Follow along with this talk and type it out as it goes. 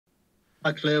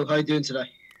Hi, Khalil. How are you doing today?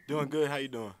 Doing good. How you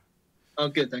doing?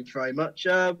 I'm good, thank you very much.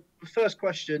 First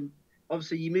question.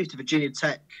 Obviously, you moved to Virginia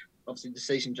Tech. Obviously, the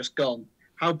season just gone.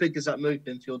 How big has that move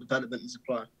been for your development as a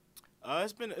player?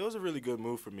 It was a really good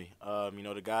move for me.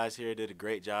 The guys here did a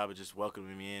great job of just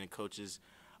welcoming me in, and coaches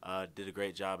did a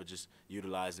great job of just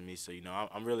utilizing me. So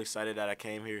I'm really excited that I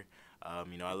came here.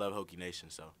 I love Hokie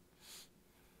Nation. So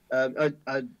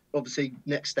Obviously,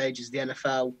 next stage is the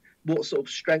NFL. What sort of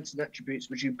strengths and attributes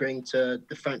would you bring to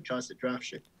the franchise that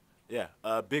drafts you? yeah,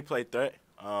 big play threat.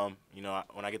 When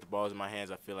I get the balls in my hands,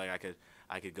 I feel like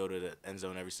I could go to the end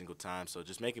zone every single time. So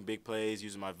just making big plays,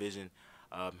 using my vision,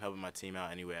 helping my team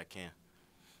out any way I can.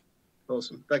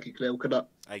 Awesome. Thank you, Khalil. Good luck.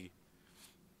 Thank you.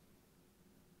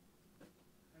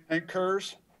 And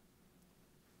Kurz.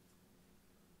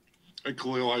 Hey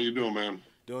Khalil, how you doing, man?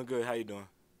 Doing good. How you doing?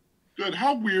 Good.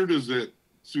 How weird is it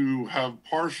to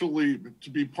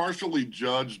be partially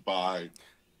judged by,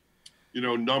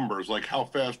 numbers like how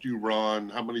fast you run,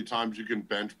 how many times you can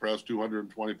bench press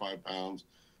 225 pounds,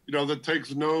 that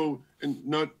takes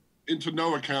into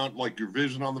no account like your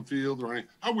vision on the field or anything.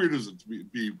 How weird is it to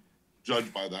be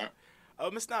judged by that?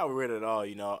 It's not weird at all.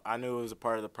 I knew it was a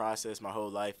part of the process my whole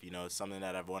life. It's something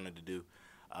that I've wanted to do.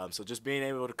 So just being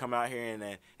able to come out here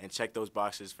and check those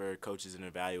boxes for coaches and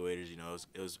evaluators,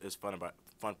 it was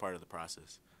fun part of the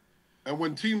process. And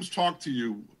when teams talk to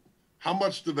you, how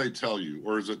much do they tell you,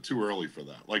 or is it too early for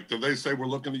that? Like, do they say we're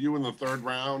looking at you in the third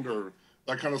round, or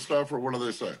that kind of stuff, or what do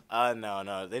they say?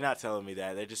 No, they're not telling me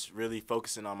that. They're just really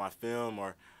focusing on my film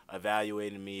or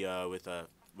evaluating me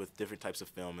with different types of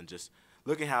film and just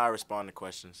looking how I respond to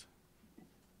questions.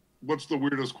 What's the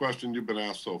weirdest question you've been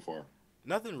asked so far?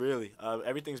 Nothing really.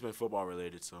 Everything's been football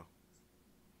related. So.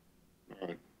 All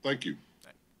right. Thank you.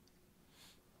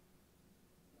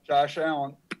 Josh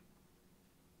Allen.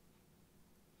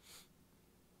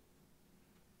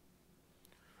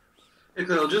 Hey,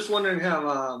 Khalil, just wondering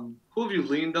who have you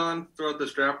leaned on throughout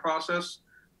this draft process,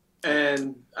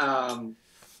 and have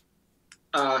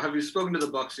you spoken to the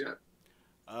Bucks yet?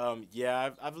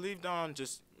 Yeah, I've leaned on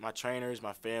just my trainers,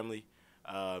 my family,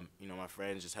 my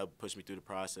friends just help push me through the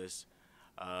process.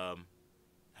 Have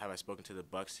I spoken to the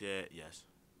Bucks yet? Yes.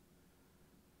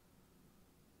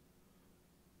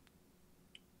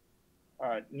 All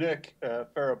right, Nick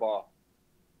Faribaugh.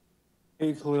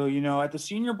 Hey, Khalil, at the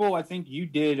Senior Bowl, I think you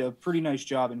did a pretty nice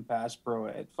job in pass pro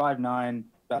at 5'9",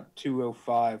 about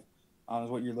 205 is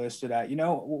what you're listed at.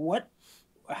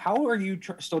 How are you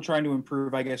still trying to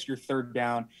improve, I guess, your third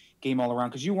down game all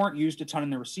around? Because you weren't used a ton in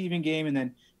the receiving game, and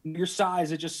then your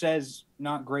size, it just says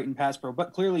not great in pass pro,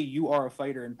 but clearly you are a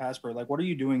fighter in pass pro. Like, what are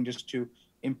you doing just to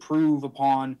improve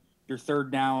upon your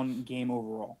third down game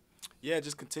overall? Yeah,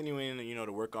 just continuing,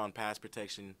 to work on pass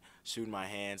protection, shooting my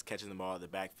hands, catching the ball at the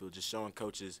backfield, just showing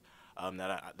coaches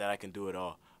that I can do it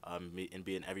all, and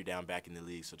be an every down back in the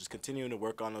league. So just continuing to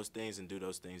work on those things and do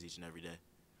those things each and every day.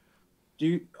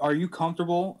 Are you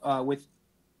comfortable with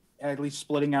at least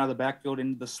splitting out of the backfield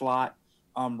into the slot,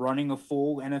 running a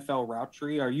full NFL route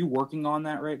tree? Are you working on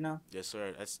that right now? Yes,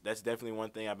 sir. That's definitely one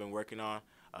thing I've been working on.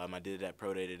 I did it at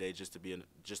Pro Day today just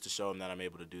to show them that I'm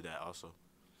able to do that also.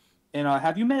 And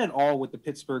have you met at all with the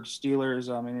Pittsburgh Steelers?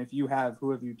 And if you have,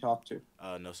 who have you talked to?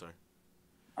 No, sir.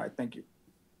 All right, thank you.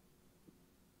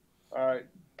 All right,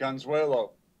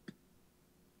 Gonzuelo.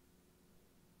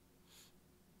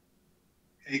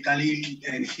 Hey,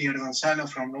 Khalil, here Gonzalo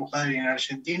from Know in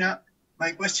Argentina.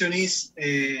 My question is,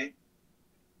 do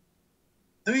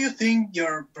you think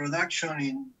your production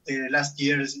in the last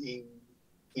years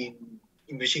in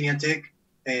Virginia Tech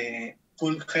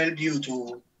could help you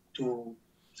to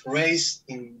raise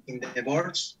in the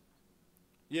boards?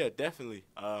 Yeah, definitely.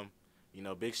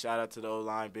 Big shout out to the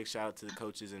O-line, big shout out to the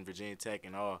coaches in Virginia Tech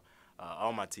and all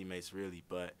my teammates really.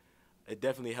 But it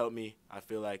definitely helped me. I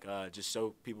feel like just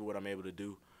show people what I'm able to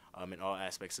do in all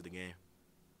aspects of the game.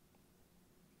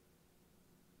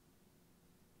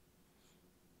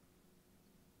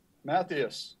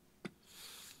 Matthias.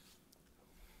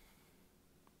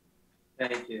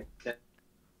 Thank you.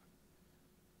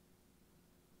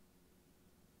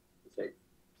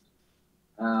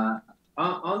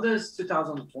 On this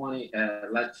 2020,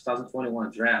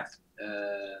 2021 draft,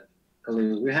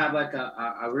 Khalil, we have like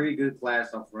a really good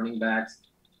class of running backs,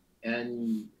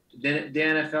 and the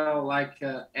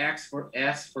NFL asks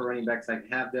for running backs like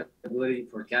have the ability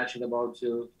for catching the ball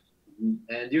too.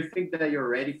 And do you think that you're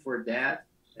ready for that?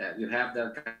 You have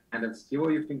that kind of skill,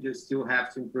 or you think you still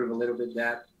have to improve a little bit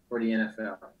that for the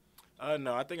NFL?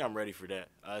 No, I think I'm ready for that.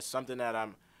 It's something that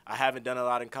I haven't done a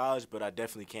lot in college, but I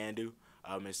definitely can do.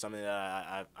 It's something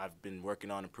that I've been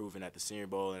working on improving at the Senior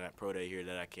Bowl and at Pro Day here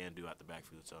that I can do out the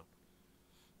backfield. So.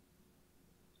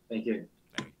 Thank you.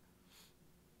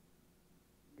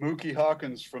 Mookie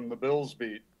Hawkins from the Bills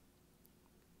beat.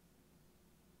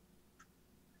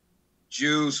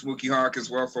 Juice, Mookie Hawkins,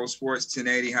 Wellfo Sports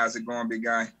 1080. How's it going, big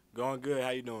guy? Going good.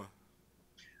 How you doing?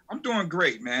 I'm doing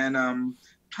great, man.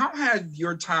 How has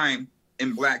your time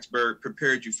in Blacksburg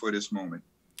prepared you for this moment?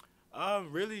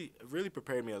 Really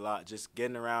prepared me a lot. Just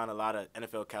getting around a lot of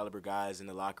NFL caliber guys in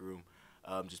the locker room,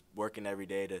 just working every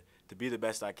day to be the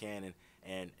best I can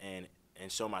and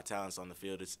show my talents on the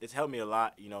field. It's helped me a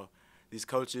lot. You know, these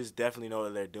coaches definitely know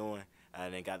what they're doing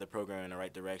and they got the program in the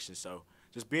right direction. So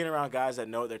just being around guys that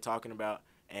know what they're talking about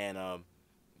and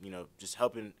you know, just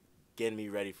getting me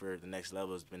ready for the next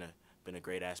level has been a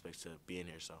great aspect to being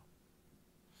here. So.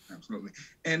 Absolutely.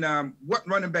 And what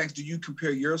running backs do you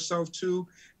compare yourself to,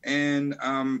 and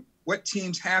what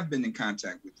teams have been in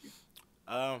contact with you?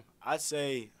 I'd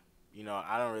say, you know,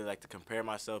 I don't really like to compare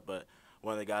myself, but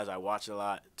one of the guys I watch a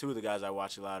lot, two of the guys I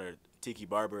watch a lot are Tiki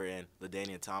Barber and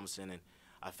LaDainian Thompson, and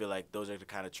I feel like those are the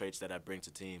kind of traits that I bring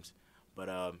to teams. But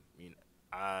you know,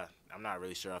 I'm not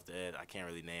really sure off the head. I can't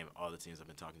really name all the teams I've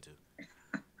been talking to.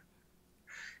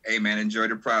 Hey, man, enjoy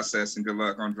the process and good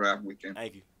luck on draft weekend.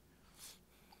 Thank you.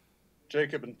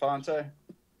 Jacob Infante.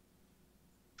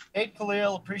 Hey,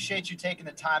 Khalil, appreciate you taking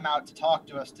the time out to talk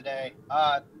to us today.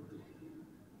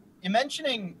 You're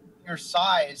mentioning your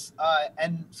size,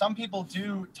 and some people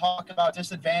do talk about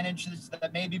disadvantages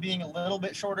that maybe being a little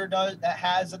bit shorter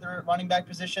has at the running back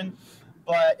position,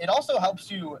 but it also helps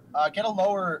you get a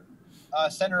lower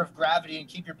center of gravity and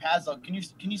keep your pads low. Can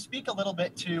you speak a little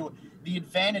bit to the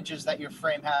advantages that your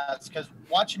frame has? Because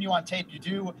watching you on tape, you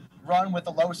do run with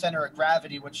a low center of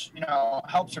gravity, which, you know,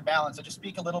 helps your balance. So just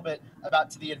speak a little bit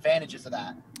about the advantages of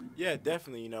that. Yeah,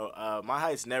 definitely. You know, my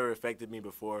height's never affected me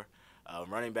before.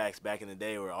 Running backs back in the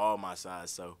day were all my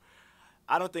size, so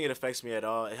I don't think it affects me at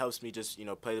all. It helps me just, you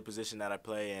know, play the position that I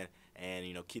play and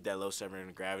you know, keep that low center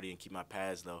of gravity and keep my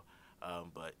pads low.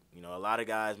 But, you know, a lot of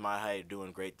guys my height are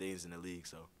doing great things in the league,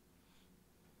 so.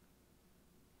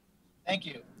 Thank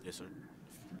you. Yes, sir.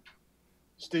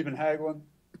 Stephen Haglund.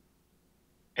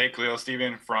 Hey, Khalil,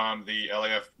 Steven from the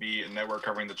LAFB network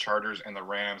covering the Chargers and the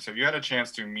Rams. Have you had a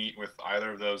chance to meet with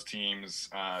either of those teams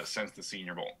since the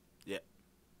Senior Bowl? Yeah.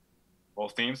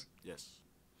 Both teams? Yes.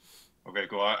 Okay,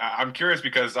 cool. I'm curious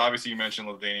because obviously you mentioned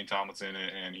LaDainian Tomlinson,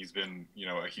 and he's been, you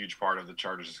know, a huge part of the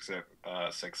Chargers'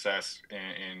 success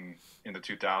in the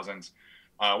 2000s.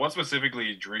 What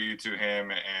specifically drew you to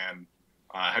him, and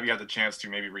have you had the chance to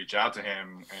maybe reach out to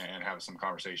him and have some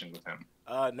conversations with him?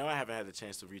 No, I haven't had the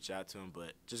chance to reach out to him,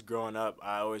 but just growing up,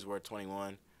 I always wore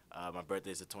 21. My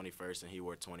birthday's the 21st, and he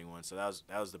wore 21, so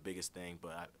that was the biggest thing.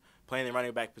 But playing the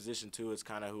running back position too is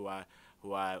kind of who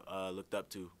I looked up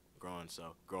to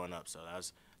growing up. So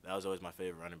that was always my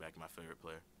favorite running back, my favorite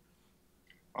player.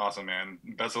 Awesome, man.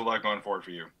 Best of luck going forward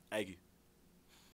for you. Thank you.